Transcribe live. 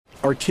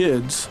Our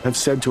kids have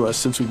said to us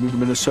since we moved to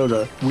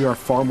Minnesota, we are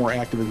far more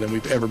active than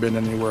we've ever been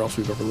anywhere else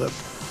we've ever lived.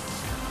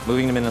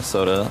 Moving to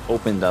Minnesota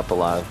opened up a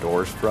lot of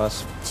doors for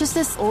us. Just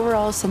this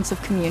overall sense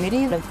of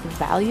community, of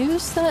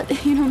values that,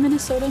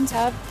 Minnesotans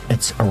have.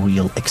 It's a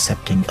real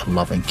accepting,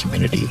 loving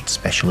community,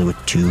 especially with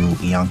 2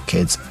 young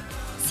kids.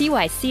 See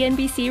why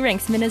CNBC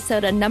ranks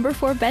Minnesota number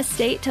 4 best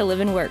state to live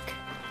and work.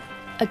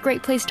 A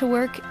great place to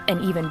work,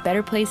 an even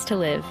better place to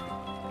live.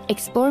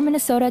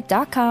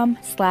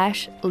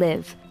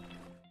 ExploreMinnesota.com/live.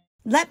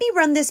 Let me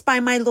run this by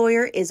my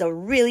lawyer is a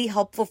really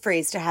helpful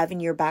phrase to have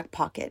in your back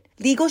pocket.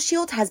 Legal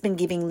Shield has been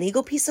giving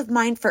legal peace of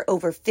mind for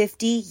over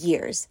 50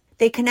 years.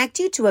 They connect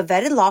you to a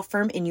vetted law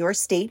firm in your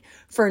state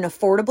for an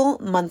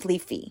affordable monthly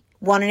fee.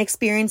 Want an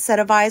experienced set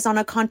of eyes on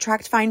a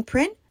contract fine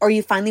print? Or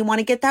you finally want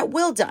to get that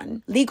will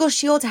done? Legal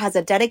Shield has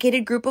a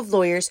dedicated group of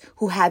lawyers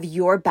who have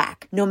your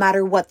back, no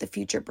matter what the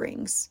future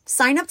brings.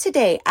 Sign up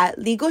today at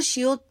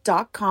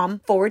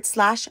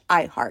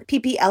LegalShield.com/iHeart.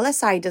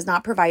 PPLSI does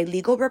not provide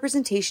legal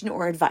representation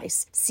or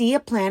advice. See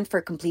a plan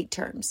for complete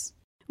terms.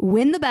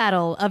 Win the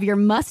battle of your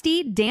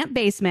musty, damp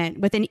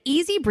basement with an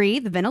Easy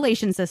Breathe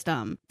ventilation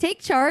system.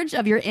 Take charge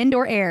of your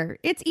indoor air.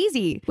 It's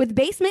easy with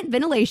basement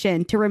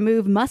ventilation to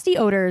remove musty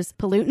odors,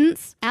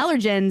 pollutants,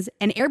 allergens,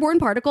 and airborne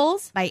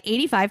particles by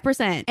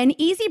 85%. An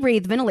Easy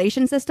Breathe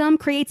ventilation system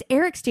creates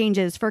air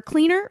exchanges for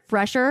cleaner,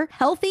 fresher,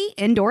 healthy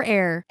indoor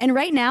air. And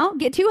right now,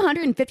 get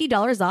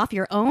 $250 off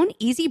your own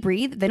Easy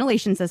Breathe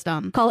ventilation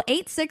system. Call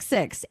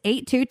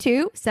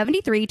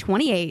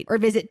 866-822-7328 or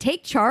visit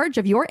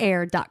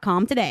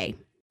takechargeofyourair.com today.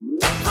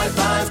 High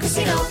Five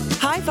Casino.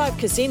 High Five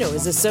Casino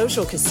is a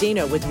social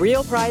casino with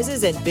real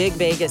prizes and big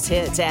Vegas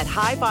hits at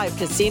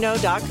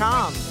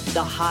highfivecasino.com.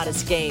 The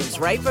hottest games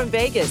right from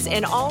Vegas,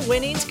 and all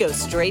winnings go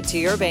straight to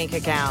your bank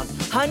account.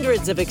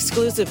 Hundreds of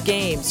exclusive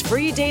games,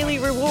 free daily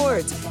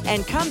rewards,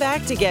 and come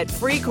back to get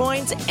free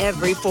coins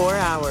every 4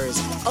 hours.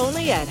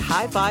 Only at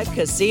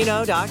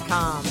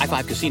highfivecasino.com. High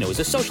Five Casino is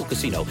a social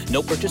casino.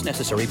 No purchase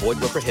necessary. Void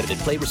where prohibited.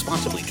 Play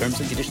responsibly. Terms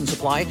and conditions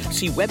apply.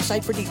 See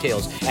website for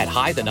details at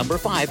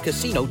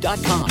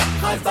high5casino.com.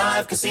 High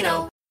Five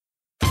Casino.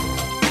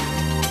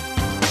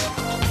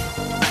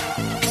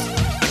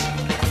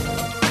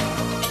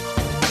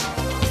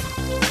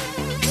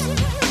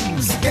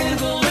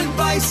 Scandal and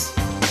vice,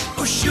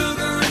 or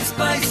sugar and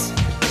spice.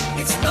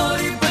 It's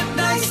naughty but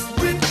nice.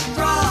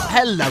 Withdraw.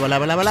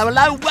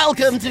 Hello.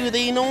 Welcome to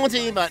the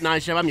Naughty But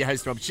Nice Show. I'm your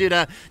host, Rob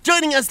Shooter.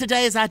 Joining us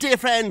today is our dear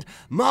friend,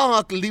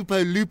 Mark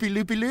Lupo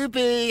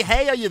Loopy.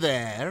 Hey, are you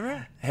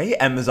there? Hey,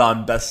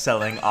 Amazon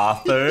best-selling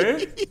author.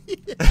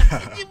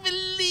 Can you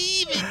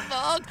believe it,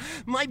 Mark?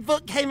 My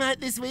book came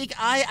out this week.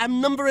 I am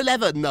number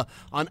 11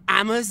 on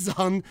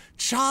Amazon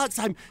charts.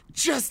 I'm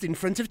just in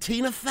front of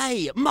Tina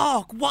Fey.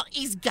 Mark, what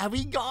is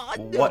going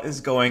on? What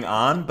is going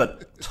on?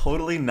 But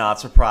totally not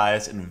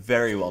surprised and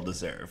very well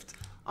deserved.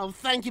 Oh,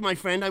 thank you, my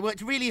friend. I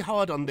worked really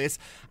hard on this,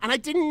 and I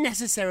didn't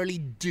necessarily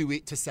do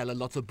it to sell a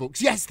lot of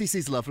books. Yes, this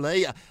is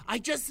lovely. I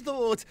just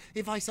thought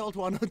if I sold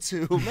 1 or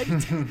 2, maybe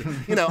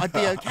 10, I'd be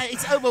okay.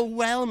 It's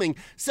overwhelming.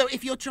 So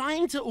if you're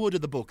trying to order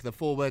the book, The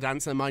 4-Word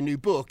Answer, my new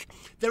book,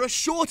 there are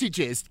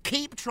shortages.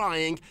 Keep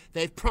trying.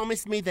 They've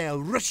promised me they're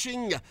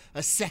rushing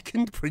a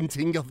second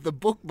printing of the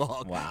book,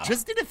 Mark. Wow.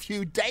 Just in a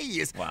few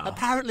days. Wow.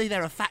 Apparently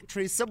there are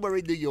factories somewhere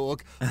in New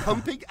York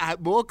pumping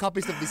out more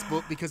copies of this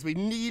book because we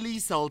nearly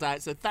sold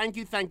out. So thank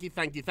you.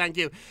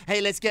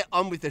 Hey, let's get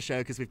on with the show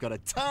because we've got a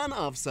ton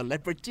of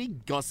celebrity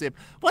gossip.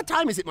 What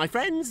time is it, my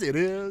friends? It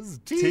is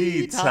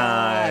tea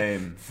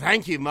time.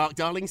 Thank you, Mark,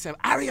 darling. So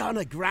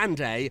Ariana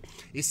Grande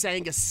is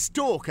saying a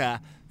stalker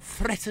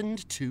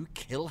threatened to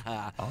kill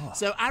her. Oh.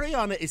 So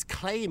Ariana is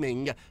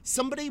claiming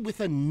somebody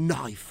with a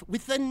knife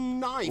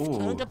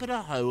turned up at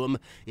her home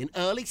in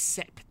early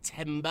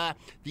September.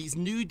 These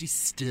new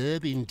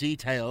disturbing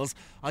details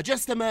are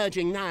just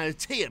emerging now.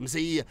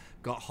 TMZ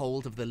got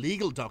hold of the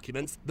legal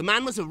documents. The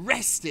man was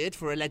arrested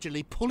for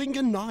allegedly pulling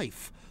a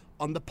knife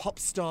on the pop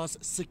star's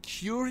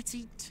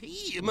security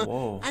team.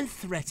 Whoa. And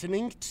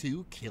threatening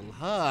to kill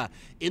her.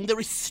 In the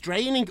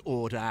restraining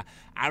order,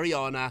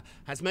 Ariana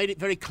has made it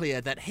very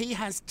clear that he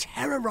has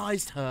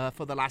terrorized her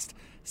for the last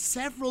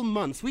several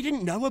months. We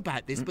didn't know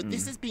about this, but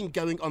this has been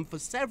going on for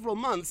several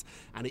months,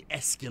 and it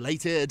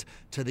escalated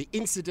to the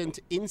incident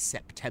in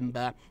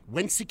September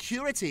when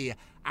security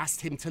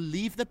asked him to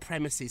leave the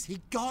premises.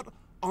 He got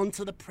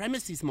onto the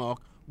premises,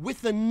 Mark,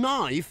 with the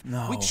knife,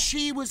 which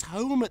she was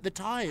home at the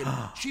time.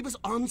 She was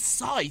on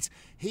site.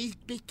 He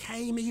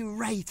became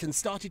irate and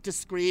started to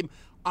scream,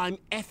 "I'm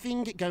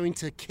effing going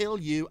to kill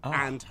you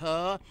and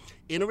her."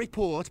 In a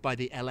report by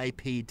the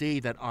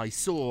LAPD that I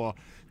saw,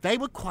 they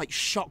were quite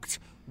shocked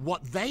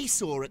what they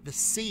saw at the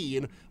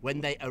scene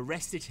when they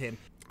arrested him,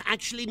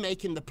 actually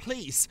making the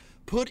police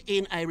put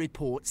in a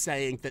report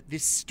saying that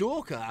this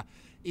stalker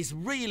is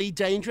really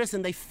dangerous,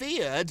 and they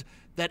feared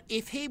that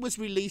if he was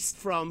released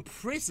from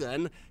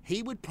prison,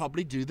 he would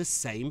probably do the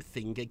same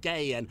thing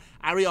again.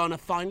 Ariana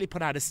finally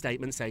put out a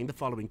statement saying the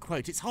following,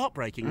 quote, it's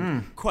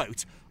heartbreaking,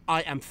 quote,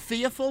 "I am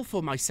fearful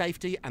for my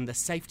safety and the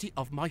safety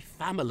of my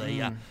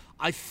family.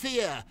 I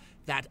fear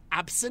that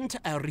absent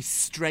a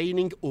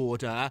restraining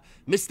order,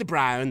 Mr.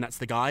 Brown, that's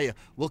the guy,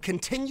 will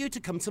continue to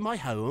come to my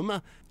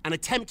home and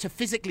attempt to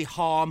physically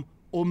harm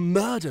or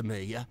murder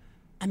me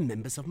and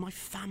members of my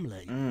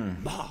family.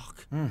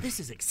 Mark, this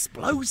is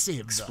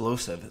explosive.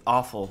 Explosive.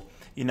 Awful.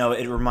 You know,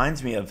 it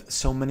reminds me of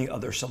so many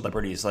other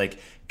celebrities like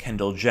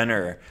Kendall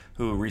Jenner,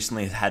 who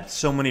recently had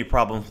so many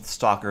problems with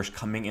stalkers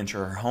coming into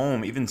her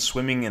home, even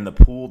swimming in the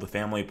pool, the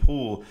family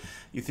pool.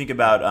 You think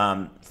about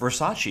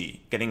Versace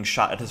getting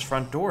shot at his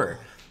front door.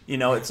 You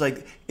know, it's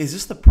like, is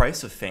this the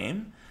price of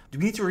fame? Do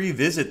we need to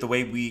revisit the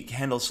way we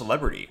handle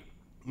celebrity?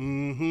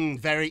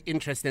 Very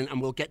interesting, and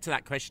we'll get to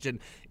that question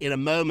in a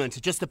moment.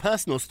 Just a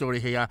personal story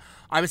here.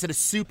 I was at a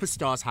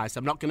superstar's house.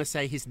 I'm not going to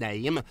say his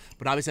name,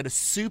 but I was at a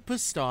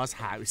superstar's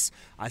house,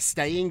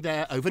 staying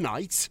there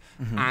overnight,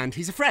 and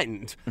he's a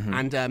friend,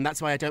 and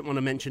that's why I don't want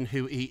to mention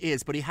who he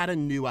is, but he had a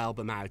new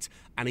album out,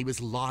 and he was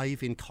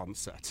live in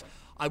concert.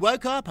 I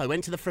woke up, I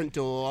went to the front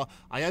door,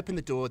 I opened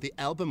the door, the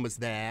album was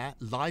there,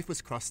 live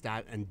was crossed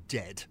out and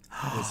dead.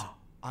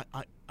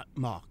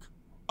 Mark.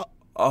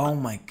 Oh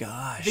my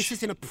gosh. This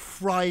is in a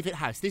private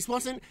house. This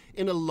wasn't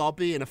in a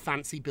lobby in a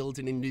fancy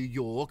building in New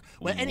York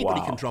where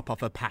anybody can drop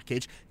off a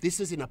package. This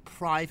was in a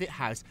private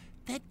house.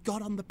 They'd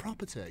got on the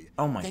property.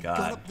 Oh my They'd God.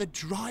 got up the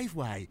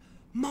driveway.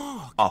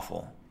 Mark.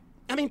 Awful.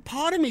 I mean,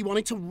 part of me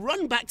wanted to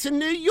run back to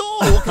New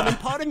York. And then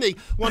part of me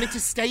wanted to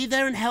stay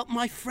there and help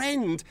my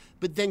friend.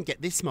 But then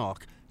get this,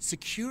 Mark.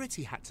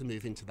 Security had to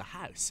move into the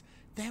house.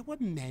 There were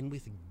men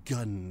with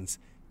guns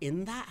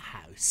in that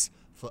house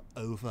for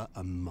over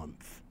a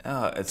month.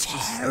 Oh, it's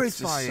just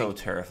so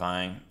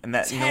terrifying. And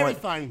that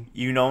terrifying.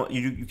 You know what?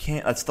 You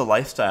can't. That's the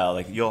lifestyle.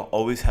 Like, you'll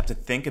always have to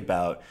think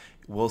about,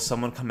 will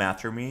someone come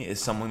after me?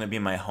 Is someone going to be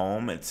in my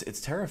home?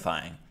 It's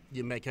terrifying.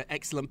 You make an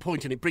excellent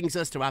point, and it brings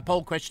us to our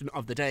poll question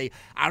of the day.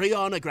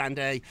 Ariana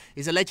Grande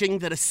is alleging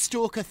that a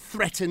stalker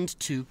threatened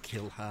to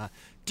kill her.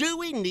 Do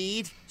we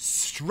need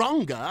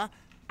stronger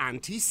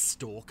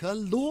anti-stalker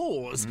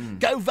laws?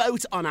 Go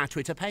vote on our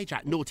Twitter page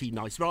at Naughty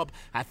Nice Rob.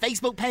 Our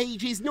Facebook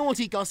page is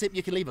Naughty Gossip.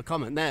 You can leave a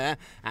comment there,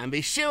 and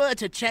be sure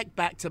to check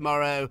back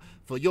tomorrow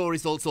for your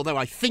results, although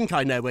I think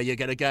I know where you're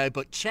going to go,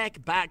 but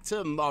check back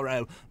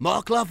tomorrow.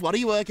 Mark Love, what are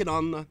you working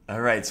on?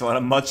 All right, so on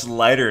a much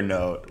lighter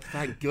note,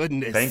 Thank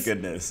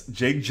goodness,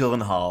 Jake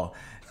Gyllenhaal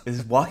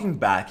is walking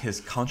back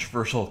his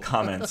controversial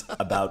comments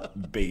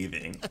about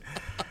bathing.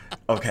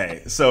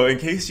 Okay, so in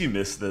case you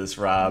missed this,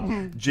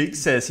 Rob, Jake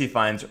says he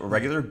finds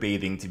regular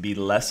bathing to be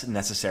less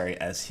necessary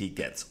as he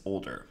gets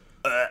older.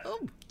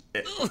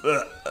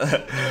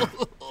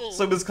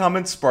 So his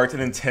comments sparked an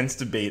intense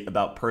debate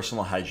about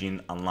personal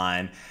hygiene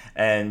online,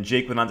 and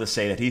Jake went on to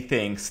say that he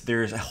thinks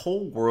there's a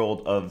whole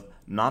world of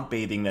not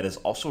bathing that is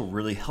also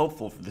really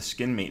helpful for the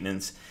skin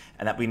maintenance,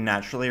 and that we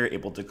naturally are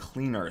able to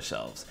clean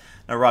ourselves.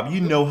 Now, Rob, you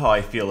know how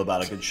I feel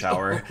about a good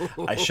shower.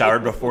 I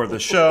showered before the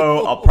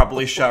show. I'll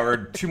probably shower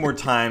 2 more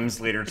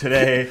times later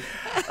today.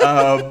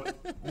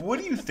 What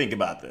do you think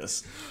about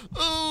this?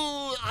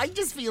 Oh, I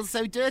just feel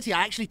so dirty.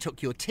 I actually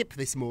took your tip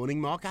this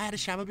morning, Mark. I had a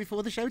shower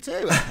before the show too,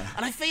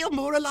 and I feel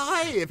more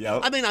alive.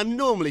 Yep. I mean, I'm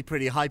normally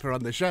pretty hyper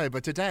on the show,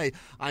 but today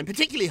I'm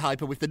particularly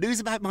hyper with the news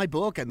about my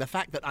book and the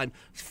fact that I'm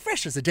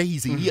fresh as a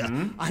daisy.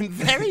 I'm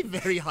very,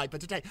 very hyper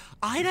today.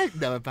 I don't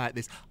know about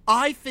this.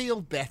 I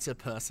feel better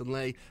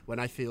personally when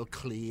I feel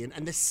clean,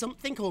 and there's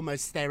something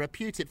almost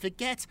therapeutic.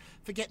 Forget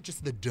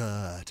just the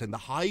dirt and the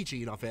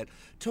hygiene of it,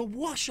 to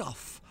wash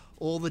off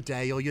all the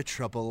day or your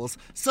troubles.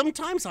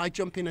 Sometimes I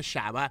jump in a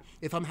shower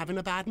if I'm having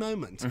a bad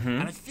moment,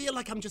 and I feel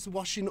like I'm just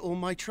washing all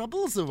my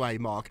troubles away.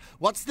 Mark,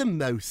 what's the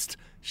most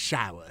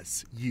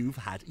showers you've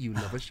had? You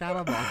love a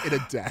shower, Mark, in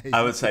a day?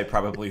 I would say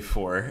probably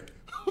 4.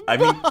 I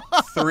mean,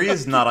 3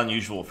 is not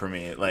unusual for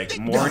me. Like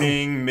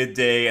morning,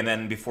 midday, and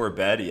then before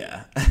bed,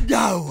 yeah.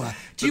 No!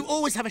 Do you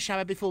always have a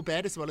shower before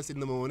bed as well as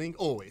in the morning?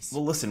 Always?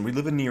 Well, listen, we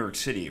live in New York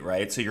City,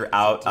 right? So you're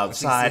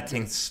outside,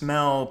 things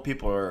smell,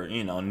 people are,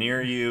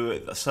 near you,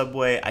 the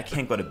subway. I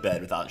can't go to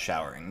bed without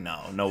showering.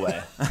 No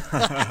way.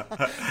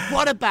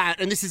 What about,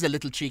 and this is a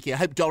little cheeky, I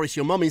hope, Doris,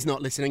 your mummy's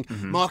not listening.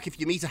 Mark, if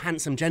you meet a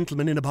handsome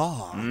gentleman in a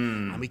bar,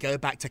 and we go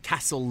back to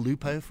Castle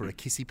Lupo for a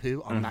kissy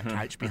poo on that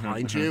couch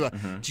behind you,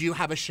 do you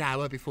have a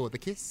shower before the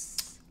kiss?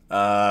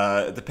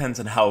 It depends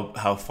on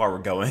how far we're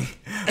going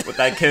with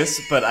that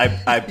kiss, but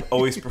I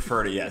always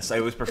prefer I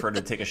always prefer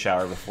to take a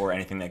shower before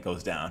anything that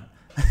goes down.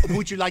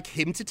 Would you like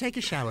him to take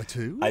a shower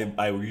too?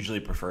 I usually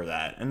prefer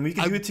that. And we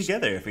can do it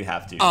together if we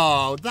have to.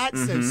 Oh,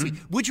 that's so sweet.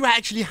 Would you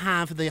actually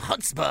have the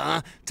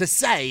chutzpah to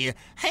say,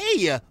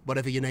 hey,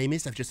 whatever your name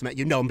is, I've just met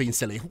you. No, I'm being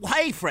silly.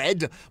 Hey,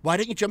 Fred, why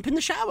don't you jump in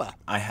the shower?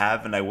 I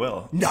have and I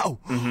will. No.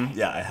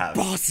 Yeah, I have.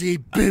 Bossy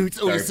boots.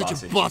 Oh, you're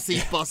such bossy.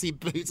 a bossy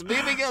boots.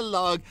 Moving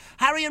along.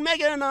 Harry and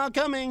Meghan are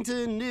coming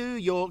to New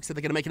York, so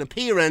they're going to make an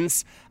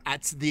appearance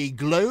at the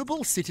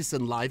Global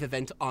Citizen Live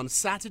event on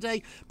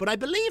Saturday, but I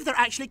believe they're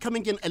actually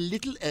coming in a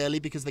little early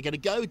because they're going to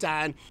go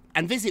down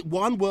and visit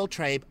One World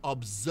Trade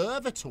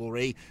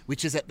Observatory,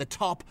 which is at the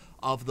top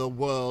of the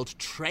World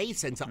Trade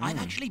Center. I've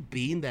actually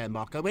been there,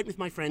 Mark. I went with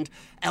my friend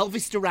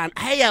Elvis Duran.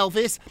 Hey,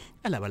 Elvis.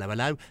 Hello, hello,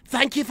 hello.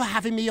 Thank you for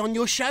having me on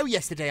your show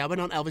yesterday. I went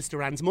on Elvis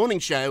Duran's morning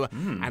show,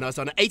 and I was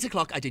on at 8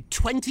 o'clock. I did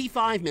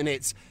 25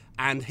 minutes,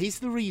 and he's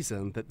the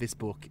reason that this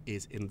book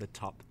is in the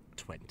top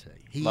 20.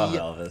 He Love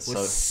Elvis.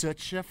 was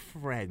such a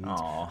friend.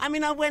 Aww. I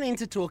mean, I went in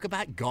to talk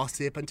about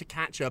gossip and to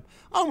catch up.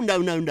 Oh,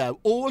 no.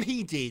 All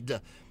he did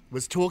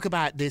was talk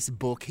about this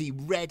book. He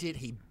read it,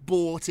 he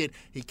bought it,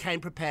 he came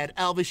prepared.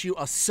 Elvis, you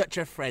are such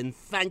a friend.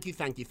 Thank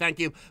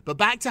you. But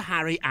back to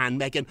Harry and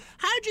Meghan.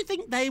 How do you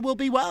think they will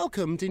be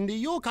welcomed in New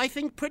York? I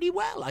think pretty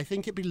well. I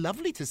think it'd be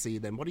lovely to see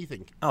them. What do you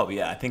think? Oh,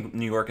 yeah. I think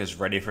New York is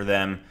ready for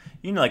them.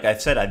 You know, like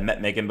I've said, I've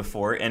met Meghan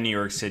before in New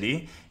York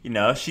City. You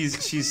know,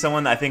 she's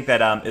someone I think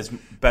that is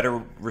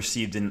better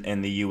received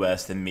in the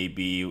U.S. than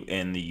maybe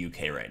in the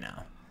U.K. right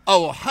now.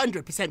 Oh,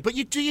 100%. But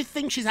do you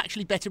think she's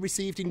actually better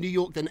received in New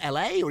York than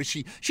LA? Or is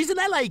she's an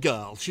LA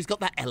girl. She's got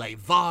that LA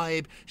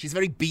vibe. She's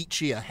very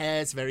beachy. Her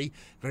hair's very,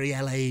 very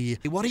LA.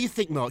 What do you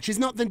think, Mark? She's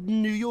not the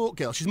New York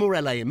girl. She's more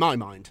LA in my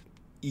mind.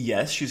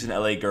 Yes, she's an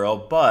LA girl,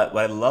 but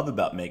what I love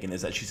about Meghan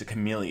is that she's a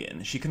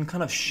chameleon. She can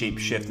kind of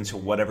shapeshift into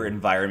whatever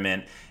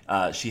environment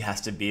she has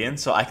to be in.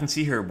 So I can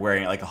see her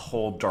wearing like a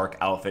whole dark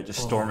outfit, just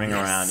storming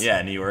around,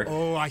 New York.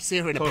 Oh, I see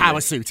her in a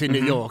power suit in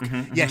New York.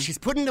 Yeah, she's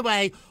putting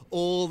away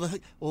all the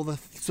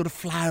sort of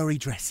flowery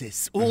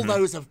dresses. All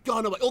those have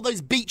gone away. All those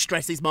beach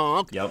dresses,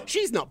 Mark. Yep.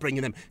 She's not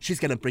bringing them. She's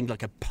going to bring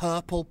like a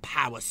purple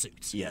power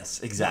suit.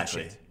 Yes,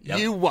 exactly. Yep.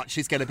 You watch.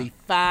 She's going to be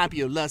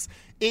fabulous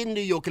in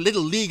New York. A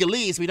little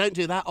legalese. We don't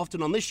do that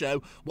often on this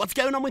show. What's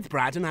going on with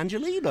Brad and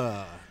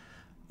Angelina?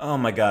 Oh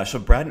my gosh. So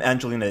Brad and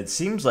Angelina, it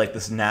seems like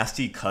this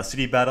nasty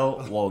custody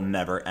battle will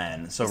never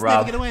end. So It's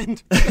Rob, never going to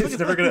end. it's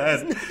never going to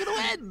end. It's never going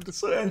to end.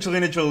 So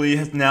Angelina Jolie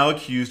has now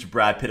accused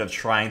Brad Pitt of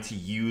trying to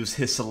use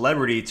his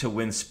celebrity to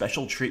win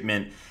special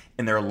treatment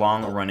in their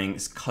long-running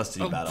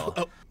custody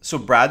battle. So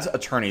Brad's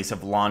attorneys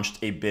have launched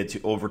a bid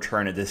to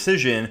overturn a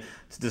decision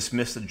to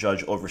dismiss the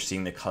judge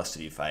overseeing the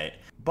custody fight.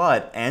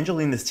 But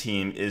Angelina's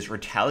team is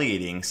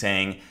retaliating,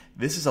 saying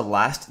this is a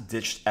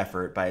last-ditch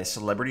effort by a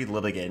celebrity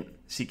litigant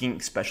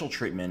seeking special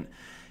treatment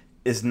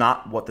is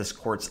not what this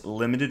court's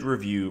limited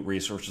review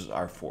resources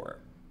are for.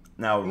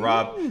 Now,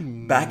 Rob,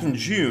 back in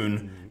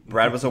June,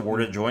 Brad was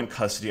awarded joint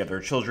custody of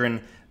their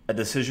children, a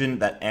decision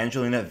that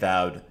Angelina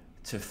vowed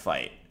to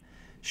fight.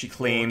 She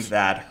claimed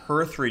that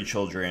her 3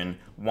 children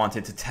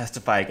wanted to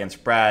testify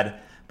against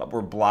Brad, but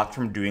were blocked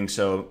from doing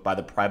so by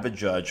the private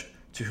judge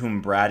to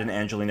whom Brad and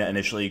Angelina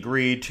initially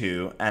agreed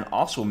to and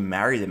also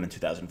married them in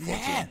 2014.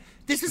 Yeah.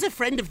 This is a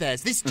friend of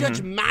theirs. This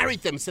judge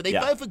married them, so they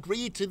both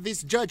agreed to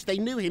this judge. They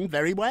knew him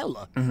very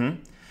well.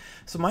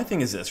 So my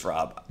thing is this,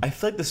 Rob. I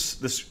feel like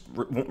this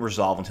won't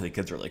resolve until the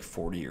kids are like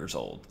 40 years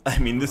old. I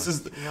mean, this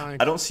is.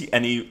 I don't see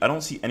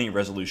any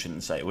resolution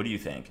in sight. What do you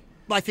think?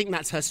 I think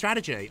that's her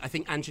strategy. I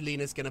think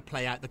Angelina's going to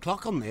play out the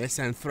clock on this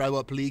and throw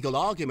up legal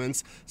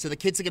arguments. So the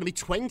kids are going to be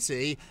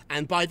 20,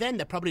 and by then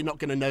they're probably not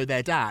going to know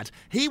their dad.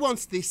 He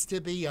wants this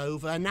to be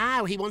over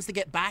now. He wants to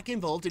get back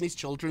involved in his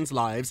children's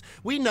lives.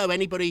 We know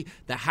anybody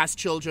that has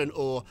children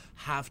or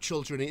have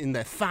children in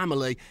their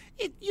family,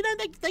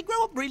 they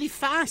grow up really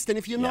fast. And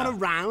if you're not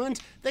around,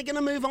 they're going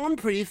to move on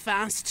pretty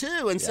fast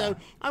too. And so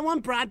I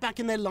want Brad back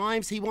in their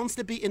lives. He wants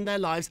to be in their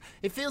lives.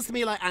 It feels to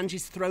me like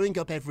Angie's throwing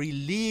up every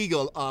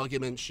legal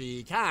argument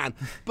she can,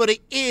 but it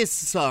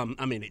is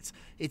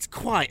it's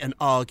quite an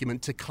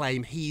argument to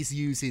claim he's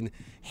using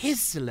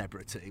his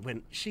celebrity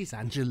when she's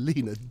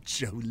Angelina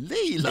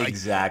Jolie.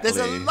 Exactly.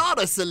 There's a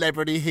lot of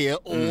celebrity here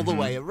all the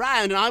way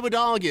around, and I would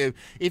argue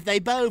if they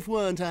both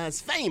weren't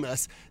as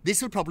famous,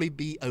 this would probably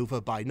be over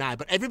by now.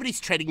 But everybody's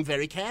treading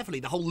very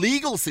carefully, the whole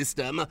legal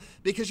system,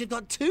 because you've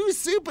got 2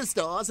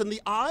 superstars and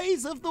the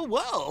eyes of the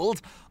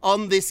world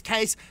on this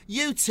case.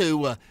 You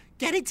two,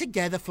 get it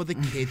together for the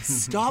kids.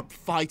 Stop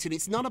fighting.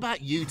 It's not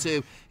about you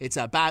two. It's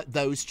about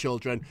those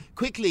children.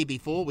 Quickly,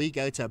 before we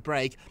go to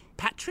break,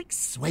 Patrick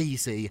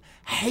Swayze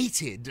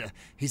hated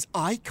his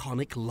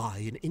iconic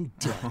line in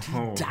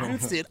Dirty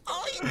Dancing.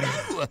 I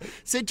know.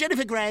 So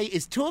Jennifer Grey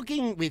is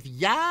talking with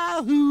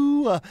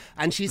Yahoo,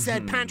 and she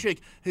said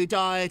Patrick, who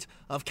died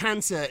of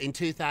cancer in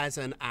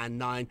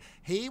 2009,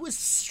 he was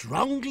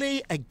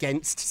strongly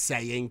against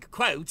saying,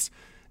 quote,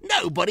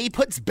 "Nobody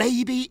puts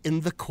baby in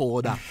the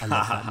corner." I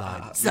love that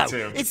line.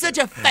 So it's such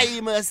a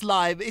famous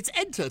line. It's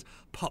entered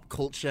pop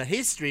culture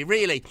history,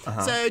 really.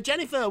 So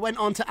Jennifer went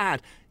on to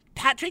add,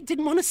 Patrick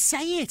didn't want to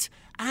say it,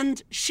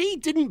 and she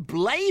didn't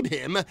blame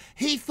him.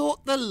 He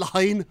thought the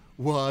line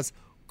was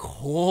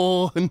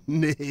corny.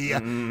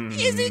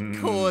 Is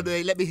it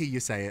corny? Let me hear you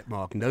say it,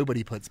 Mark.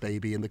 Nobody puts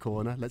baby in the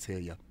corner. Let's hear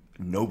you.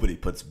 Nobody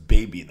puts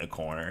baby in the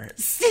corner.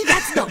 See,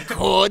 that's not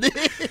corny.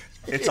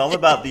 It's all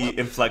about the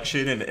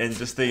inflection and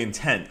just the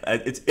intent.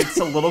 It's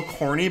a little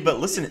corny, but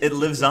listen, it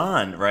lives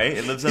on, right?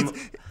 It lives on.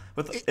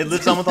 It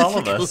lives on with all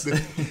of us.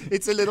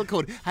 It's a little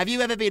cold. Have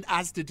you ever been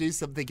asked to do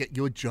something at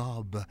your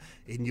job,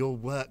 in your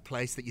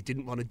workplace that you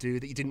didn't want to do,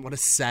 that you didn't want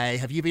to say?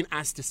 Have you been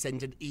asked to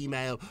send an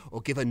email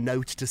or give a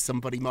note to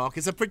somebody, Mark?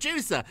 As a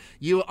producer,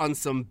 you were on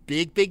some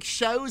big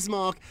shows,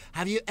 Mark.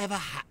 Have you ever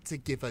had to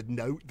give a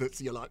note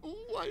that you're like,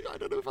 oh, I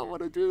don't know if I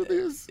want to do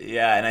this?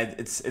 Yeah, and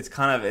it's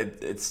kind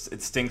of it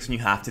stinks when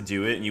you have to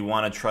do it and you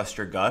want to trust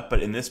your gut.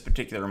 But in this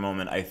particular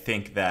moment, I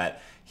think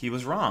that he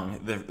was wrong.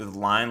 The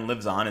line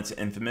lives on. It's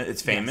infamous.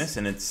 It's famous,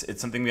 and it's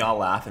something we all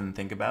laugh and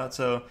think about.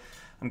 So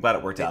I'm glad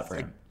it worked out for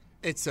him.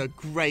 It's a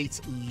great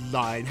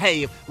line.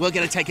 Hey, we're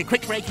going to take a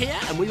quick break here,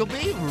 and we will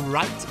be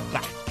right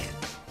back.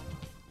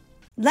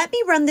 Let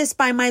me run this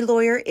by my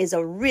lawyer is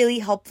a really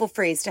helpful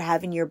phrase to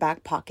have in your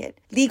back pocket.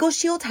 Legal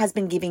Shield has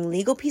been giving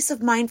legal peace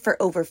of mind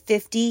for over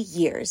 50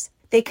 years.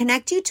 They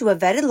connect you to a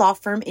vetted law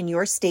firm in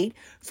your state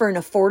for an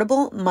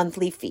affordable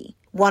monthly fee.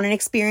 Want an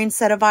experienced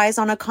set of eyes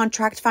on a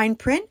contract fine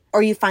print?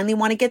 Or you finally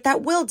want to get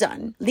that will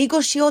done? Legal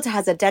Shield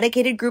has a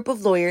dedicated group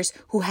of lawyers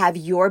who have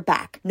your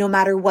back, no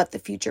matter what the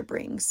future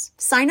brings.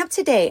 Sign up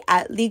today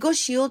at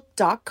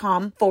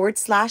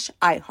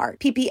LegalShield.com/iHeart.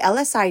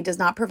 PPLSI does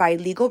not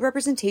provide legal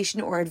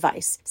representation or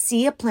advice.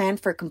 See a plan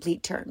for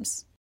complete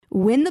terms.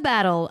 Win the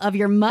battle of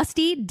your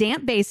musty,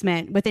 damp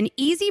basement with an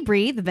Easy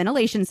Breathe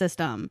ventilation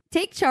system.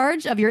 Take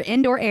charge of your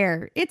indoor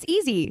air. It's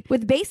easy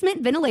with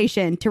basement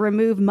ventilation to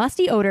remove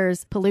musty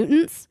odors,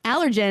 pollutants,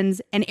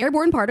 allergens, and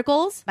airborne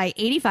particles by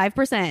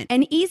 85%.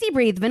 An Easy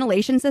Breathe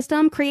ventilation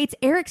system creates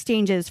air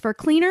exchanges for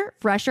cleaner,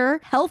 fresher,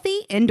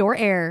 healthy indoor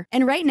air.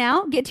 And right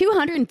now, get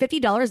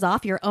 $250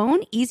 off your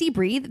own Easy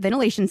Breathe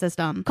ventilation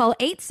system. Call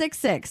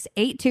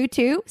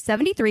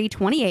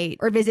 866-822-7328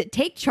 or visit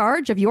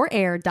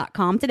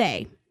takechargeofyourair.com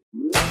today.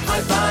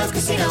 High Five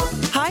Casino.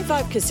 High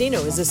Five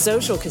Casino is a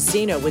social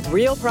casino with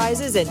real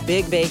prizes and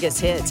big Vegas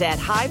hits at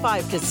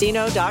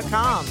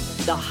highfivecasino.com.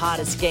 The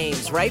hottest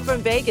games right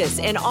from Vegas,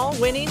 and all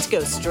winnings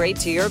go straight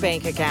to your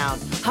bank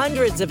account.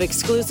 Hundreds of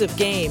exclusive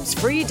games,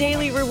 free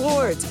daily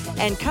rewards,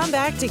 and come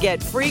back to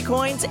get free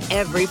coins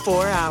every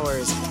 4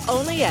 hours.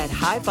 Only at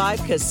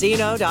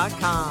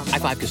highfivecasino.com. High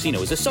Five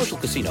Casino is a social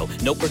casino.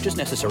 No purchase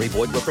necessary.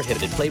 Void where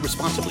prohibited. Play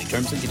responsibly.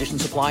 Terms and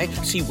conditions apply.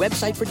 See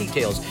website for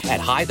details at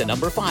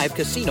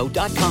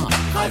high5casino.com.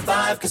 High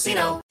Five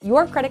Casino.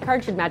 Your credit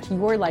card should match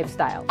your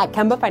lifestyle. At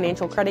Kemba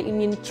Financial Credit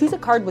Union, choose a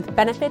card with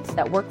benefits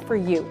that work for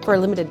you. For a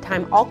limited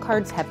time, all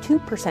cards have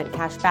 2%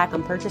 cash back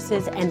on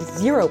purchases and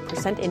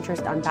 0%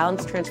 interest on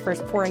balance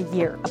transfers for a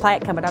year. Apply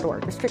at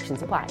Kemba.org.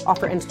 Restrictions apply.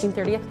 Offer ends June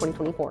 30th,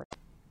 2024.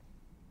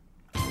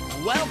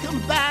 Welcome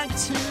back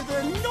to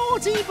the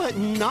Naughty But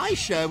Nice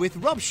Show with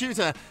Rob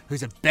Shuter,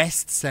 who's a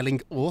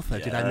best-selling author.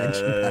 Did I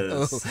mention that?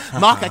 Oh.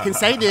 Mark, I can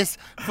say this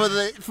for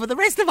the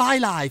rest of my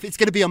life. It's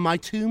going to be on my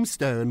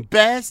tombstone.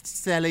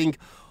 Best-selling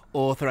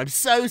author. I'm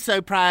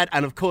so proud.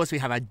 And of course, we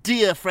have our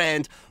dear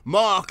friend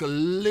Mark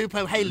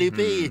Lupo. Hey,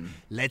 Loopy,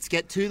 let's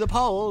get to the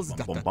polls.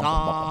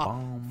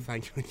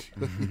 Thank you.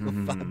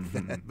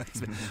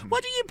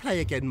 What do you play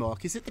again,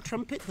 Mark? Is it the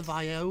trumpet, the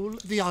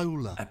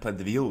viola? I played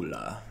the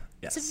viola.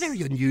 Yes. It's a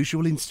very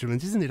unusual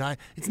instrument, isn't it?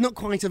 It's not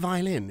quite a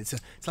violin. It's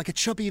like a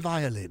chubby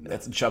violin.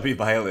 That's a chubby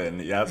violin.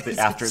 Yeah,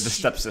 after the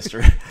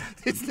stepsister.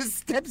 It's the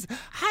steps.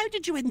 How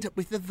did you end up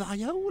with the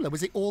viola?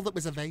 Was it all that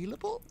was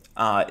available?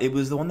 It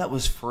was the one that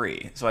was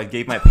free. So I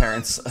gave my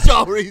parents.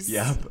 Doris.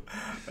 Yep.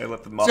 I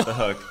let them off the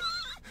hook.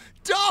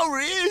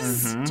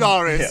 Doris.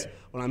 Doris. Yeah.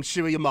 Well, I'm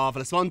sure you're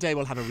marvellous. One day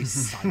we'll have a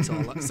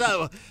recital.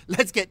 So,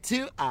 let's get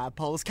to our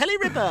polls. Kelly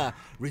Ripa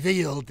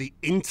revealed the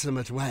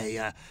intimate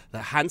way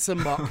the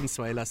handsome Mark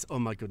Consuelos, oh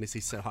my goodness,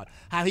 he's so hot,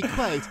 how he,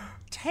 quote,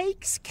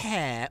 takes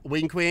care,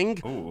 wink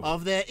wink,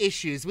 of their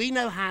issues. We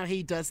know how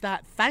he does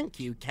that. Thank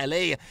you,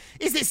 Kelly.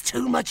 Is this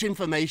too much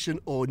information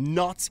or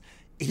not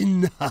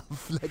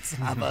enough? Let's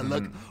have a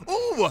look.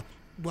 Oh,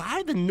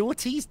 why the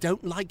naughties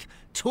don't like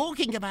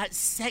talking about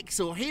sex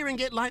or hearing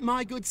it like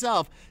my good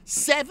self.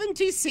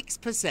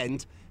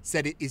 76%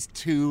 said it is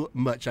too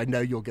much. I know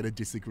you're going to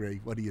disagree.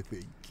 What do you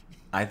think?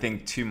 I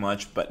think too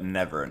much, but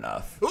never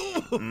enough.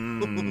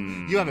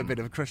 You have a bit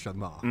of a crush on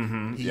Mark.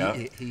 Did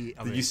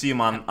you see him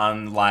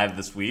on live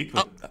this week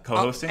with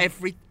co-hosting?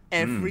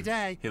 Every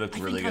day. He looked I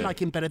really think good. I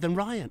like him better than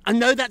Ryan. I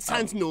know that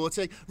sounds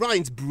naughty.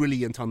 Ryan's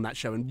brilliant on that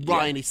show, and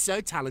Ryan is so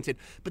talented.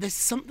 But there's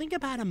something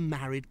about a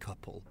married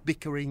couple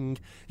bickering.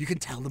 You can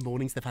tell the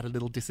mornings they've had a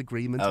little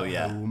disagreement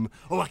at home.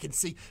 Oh, I can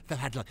see they've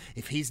had, like,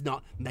 if he's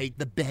not made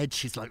the bed,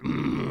 she's like,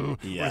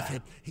 Yeah.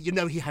 Or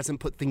if he hasn't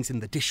put things in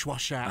the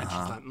dishwasher, and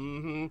she's like,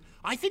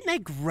 I think they're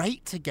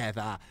great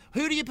together.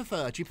 Who do you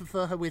prefer? Do you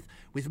prefer her with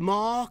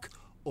Mark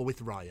or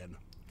with Ryan?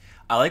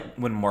 I like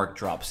when Mark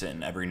drops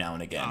in every now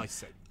and again. I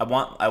see.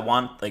 I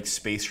want like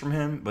space from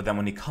him, but then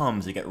when he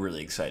comes, I get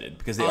really excited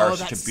because they are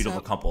such a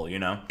beautiful couple, you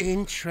know?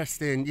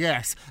 Interesting,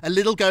 yes. A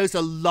little goes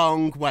a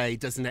long way,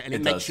 doesn't it? And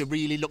it makes you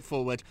really look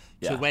forward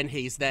to when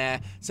he's there.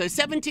 So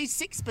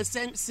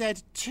 76%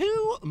 said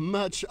too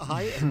much.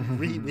 I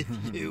agree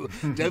with you.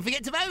 Don't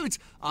forget to vote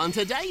on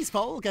today's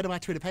poll. Go to our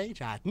Twitter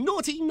page at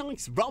Naughty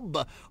Nice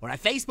Rob or our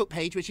Facebook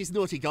page, which is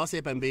Naughty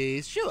Gossip, and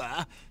be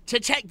sure to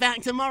check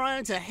back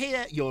tomorrow to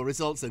hear your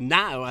results. And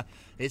now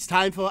it's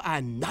time for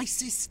our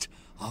nicest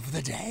of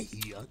the day.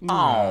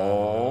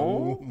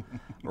 Oh,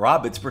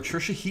 Rob, it's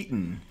Patricia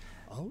Heaton.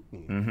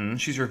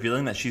 She's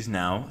revealing that she's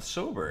now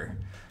sober.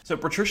 So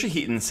Patricia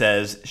Heaton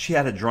says she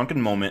had a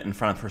drunken moment in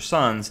front of her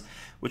sons,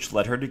 which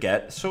led her to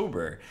get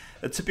sober.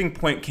 The tipping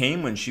point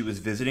came when she was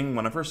visiting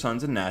one of her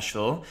sons in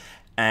Nashville,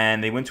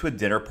 and they went to a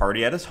dinner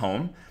party at his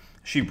home.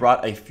 She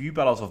brought a few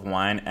bottles of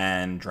wine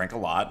and drank a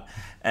lot,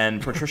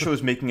 and Patricia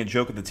was making a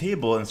joke at the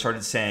table and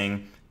started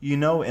saying, "You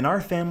know, in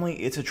our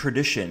family, it's a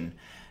tradition."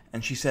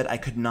 And she said, "I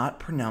could not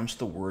pronounce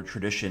the word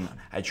tradition.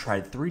 I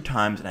tried 3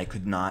 times and I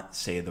could not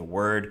say the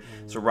word."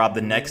 So Rob,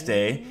 the next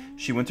day,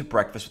 she went to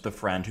breakfast with a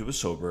friend who was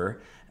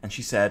sober. And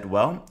she said,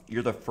 "Well,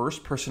 you're the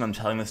first person I'm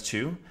telling this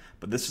to,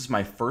 but this is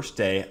my first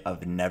day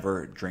of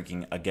never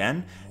drinking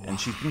again." And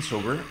she's been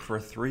sober for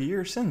 3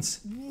 years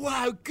since.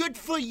 Wow, good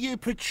for you,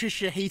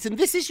 Patricia Heaton.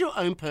 This is your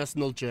own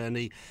personal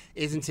journey,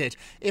 isn't it?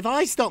 If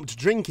I stopped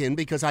drinking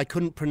because I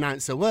couldn't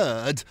pronounce a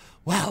word,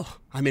 well,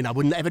 I mean, I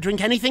wouldn't ever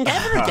drink anything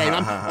ever again.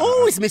 I'm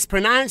always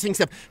mispronouncing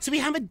stuff. So we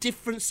have a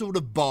different sort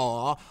of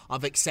bar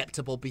of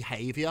acceptable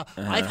behaviour.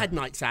 I've had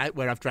nights out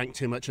where I've drank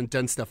too much and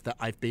done stuff that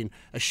I've been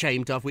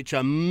ashamed of, which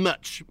are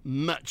much,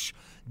 much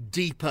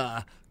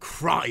deeper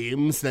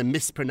crimes than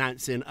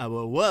mispronouncing a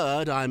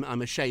word,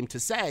 I'm ashamed to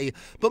say.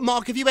 But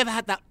Mark, have you ever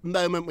had that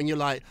moment when you're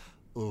like,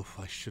 oh,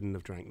 I shouldn't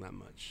have drank that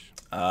much?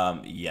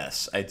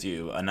 Yes, I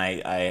do. And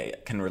I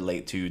can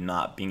relate to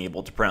not being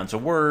able to pronounce a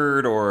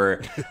word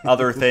or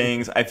other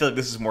things. I feel like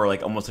this is more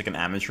like almost like an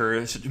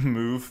amateur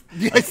move.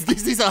 Yes,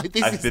 this is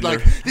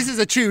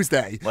a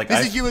Tuesday. Like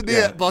this is you and me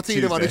at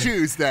Bartino on a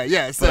Tuesday.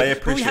 Yes, but I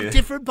appreciate we have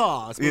different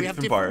bars. We have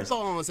different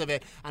bars of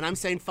it. And I'm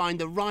saying find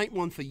the right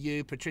one for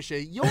you,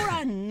 Patricia. You're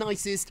our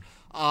nicest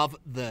of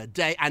the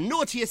day. And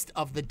naughtiest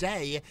of the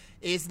day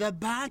is the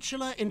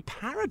Bachelor in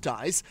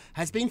Paradise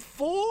has been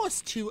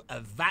forced to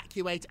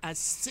evacuate as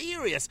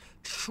serious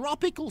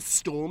tropical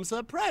storms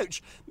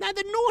approach. Now,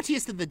 the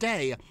naughtiest of the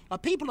day are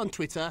people on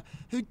Twitter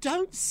who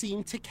don't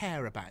seem to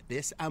care about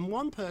this. And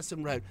one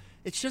person wrote,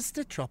 "It's just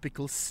a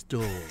tropical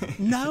storm."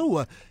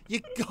 No,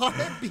 you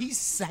gotta be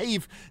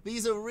safe.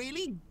 These are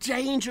really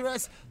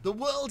dangerous. The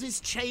world is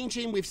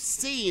changing. We've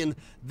seen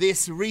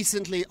this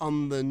recently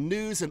on the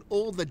news and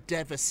all the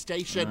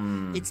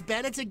devastation. It's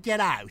better to get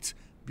out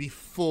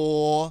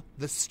before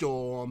the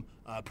storm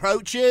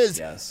approaches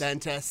than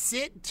to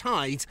sit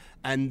tight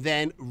and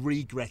then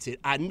regret it.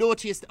 Our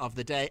naughtiest of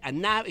the day.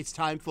 And now it's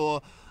time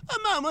for a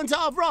moment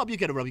of Rob. You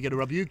get a Rob, you get a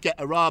Rob, you get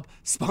a Rob,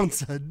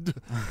 sponsored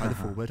by the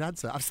Forward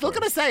Answer. I'm still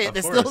going to say it.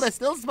 They're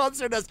still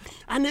sponsoring us.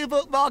 A new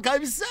book, Mark.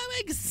 I'm so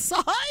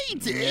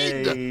excited.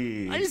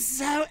 Yay. I'm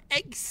so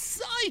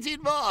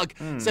excited, Mark.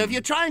 So if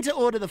you're trying to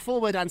order the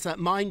Forward Answer,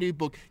 my new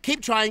book,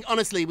 keep trying.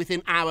 Honestly,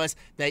 within hours,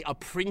 they are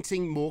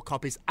printing more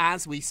copies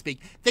as we speak.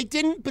 They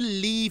didn't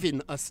believe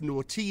in us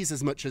naughties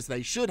as much as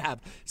they should have.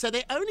 So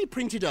they only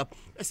printed up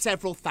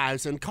several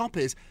thousand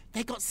copies.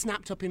 They got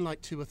snapped up in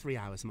like 2 or 3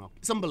 hours, Mark.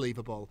 It's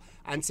unbelievable.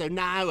 And so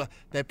now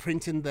they're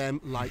printing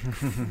them like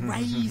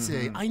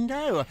crazy. I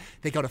know.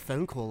 They got a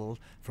phone call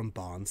from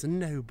Barnes &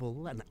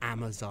 Noble and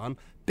Amazon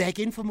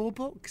begging for more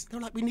books. They're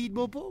like, we need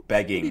more books.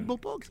 Begging. We need more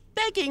books.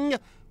 Begging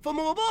for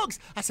more books.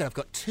 I said, I've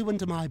got 2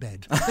 under my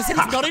bed. They said,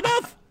 it's not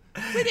enough.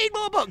 We need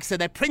more books. So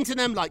they're printing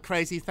them like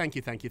crazy. Thank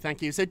you, thank you,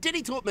 thank you. So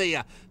Diddy taught me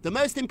the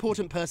most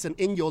important person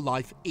in your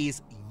life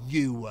is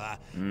you,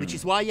 which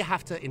is why you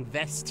have to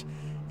invest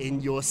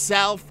in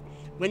yourself.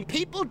 When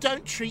people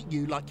don't treat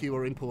you like you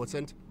are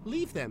important,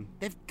 leave them.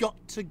 They've got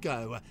to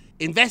go.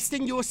 Invest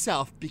in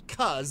yourself,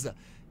 because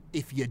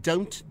if you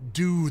don't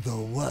do the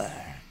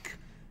work,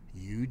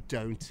 you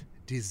don't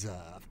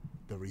deserve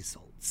the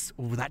results.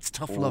 Oh, that's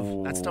tough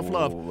love. That's tough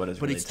love.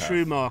 But really it's tough.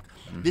 true, Mark.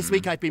 This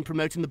week I've been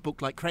promoting the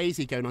book like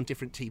crazy, going on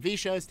different TV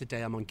shows.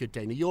 Today I'm on Good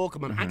Day New York.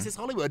 I'm on Access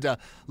Hollywood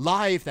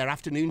live, their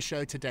afternoon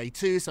show today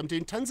too. So I'm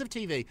doing tons of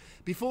TV.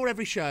 Before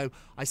every show,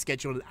 I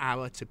schedule an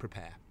hour to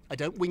prepare. I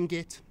don't wing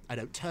it. I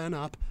don't turn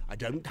up. I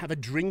don't have a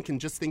drink and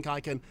just think I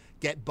can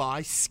get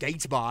by,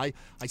 skate by.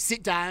 I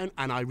sit down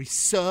and I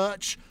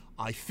research.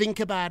 I think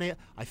about it,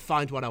 I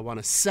find what I want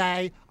to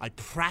say, I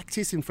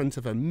practice in front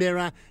of a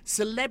mirror.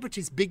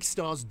 Celebrities, big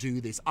stars do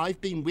this. I've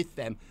been with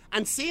them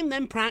and seen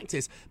them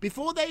practice.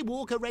 Before they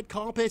walk a red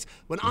carpet,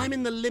 when I'm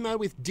in the limo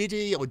with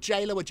Diddy or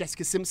J-Lo or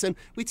Jessica Simpson,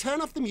 we turn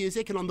off the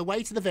music and on the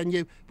way to the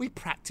venue, we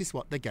practice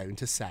what they're going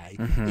to say.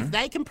 If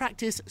they can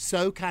practice,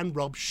 so can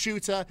Rob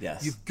Shooter.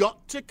 Yes. You've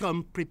got to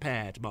come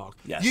prepared, Mark.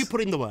 Yes. You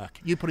put in the work.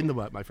 You put in the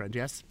work, my friend,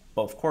 yes?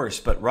 Well, of course.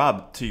 But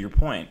Rob, to your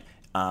point,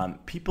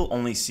 people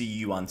only see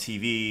you on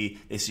TV,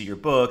 they see your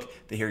book,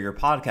 they hear your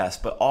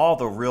podcast, but all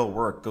the real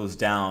work goes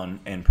down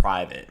in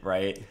private,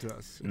 right? It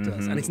does.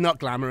 And it's not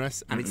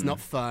glamorous, and it's not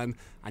fun,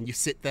 and you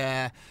sit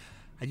there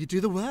and you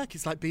do the work.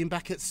 It's like being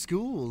back at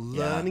school,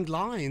 learning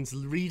lines,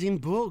 reading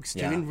books,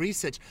 doing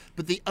research.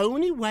 But the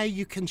only way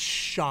you can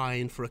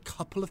shine for a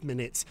couple of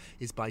minutes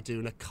is by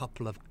doing a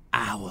couple of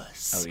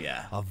hours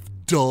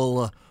of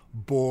dull,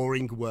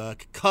 boring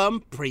work.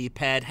 Come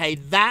prepared. Hey,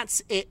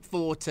 that's it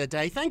for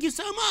today. Thank you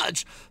so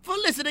much for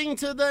listening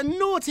to the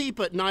Naughty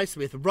But Nice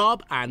with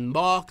Rob and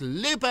Mark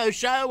Lupo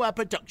show, a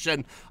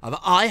production of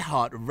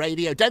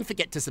iHeartRadio. Don't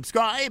forget to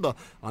subscribe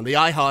on the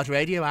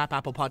iHeartRadio app,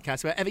 Apple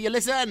Podcasts, wherever you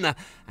listen,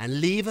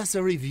 and leave us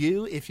a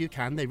review if you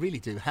can. They really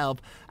do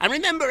help. And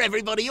remember,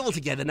 everybody, all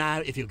together now,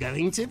 if you're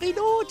going to be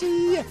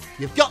naughty,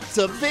 you've got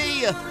to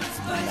be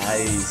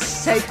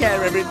nice. Take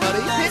care, everybody.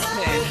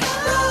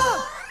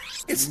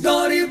 It's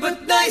Naughty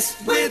But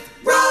Nice with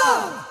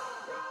Rob.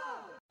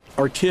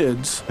 Our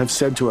kids have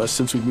said to us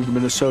since we moved to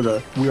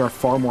Minnesota, we are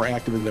far more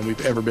active than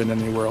we've ever been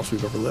anywhere else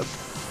we've ever lived.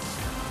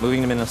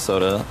 Moving to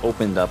Minnesota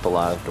opened up a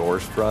lot of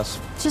doors for us.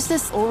 Just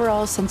this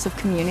overall sense of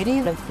community,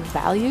 of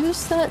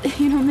values that,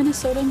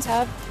 Minnesotans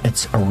have.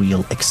 It's a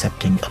real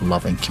accepting,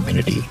 loving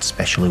community,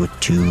 especially with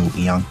 2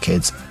 young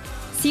kids.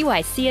 See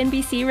why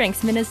CNBC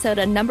ranks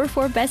Minnesota number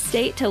 4 best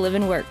state to live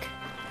and work.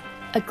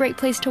 A great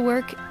place to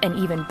work, an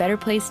even better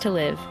place to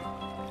live.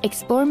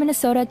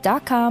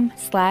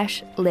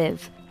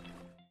 ExploreMinnesota.com/live.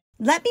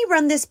 Let me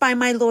run this by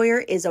my lawyer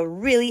is a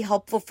really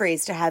helpful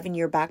phrase to have in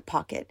your back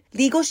pocket.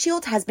 Legal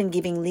Shield has been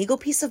giving legal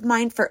peace of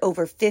mind for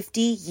over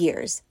 50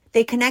 years.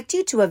 They connect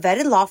you to a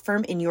vetted law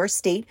firm in your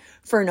state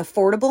for an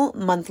affordable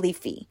monthly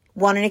fee.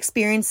 Want an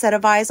experienced set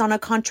of eyes on a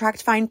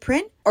contract fine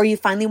print? Or you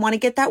finally want to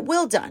get that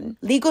will done?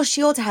 Legal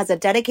Shield has a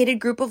dedicated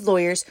group of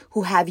lawyers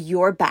who have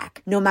your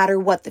back, no matter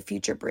what the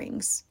future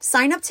brings.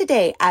 Sign up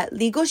today at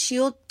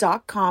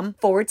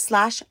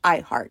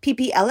LegalShield.com/iHeart.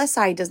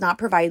 PPLSI does not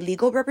provide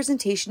legal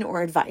representation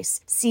or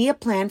advice. See a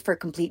plan for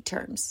complete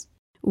terms.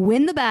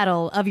 Win the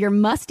battle of your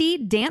musty,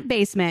 damp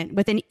basement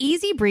with an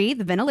Easy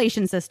Breathe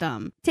ventilation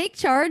system. Take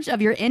charge of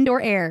your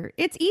indoor air.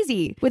 It's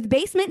easy with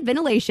basement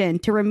ventilation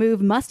to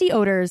remove musty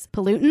odors,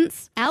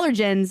 pollutants,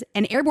 allergens,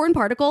 and airborne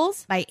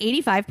particles by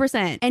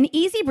 85%. An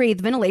Easy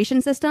Breathe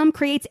ventilation system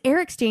creates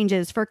air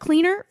exchanges for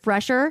cleaner,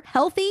 fresher,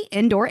 healthy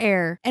indoor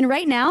air. And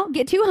right now,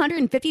 get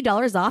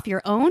 $250 off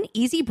your own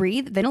Easy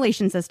Breathe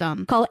ventilation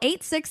system. Call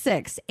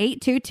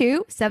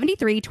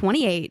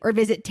 866-822-7328 or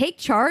visit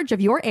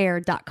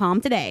takechargeofyourair.com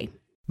today.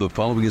 The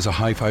following is a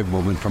high five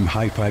moment from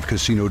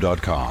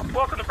highfivecasino.com.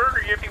 Welcome to Burger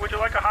Yippee. Would you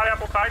like a hot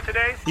apple pie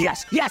today?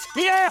 Yes, yeah,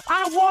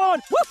 I won!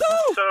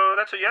 Woohoo! So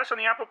that's a yes on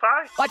the apple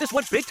pie? I just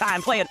went big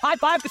time playing High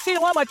Five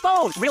Casino on my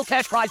phone. Real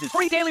cash prizes,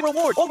 free daily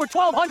rewards, over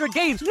 1,200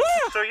 games. Yeah!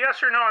 So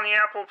yes or no on the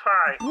apple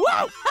pie?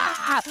 Whoa!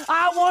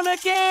 I won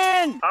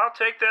again! I'll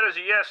take that as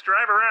a yes.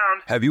 Drive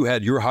around. Have you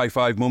had your high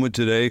five moment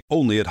today?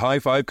 Only at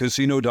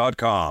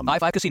highfivecasino.com. High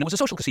Five Casino is a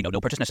social casino. No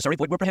purchase necessary.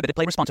 Void where prohibited.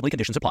 Play responsibly.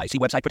 Conditions apply. See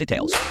website for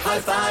details.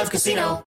 High Five Casino.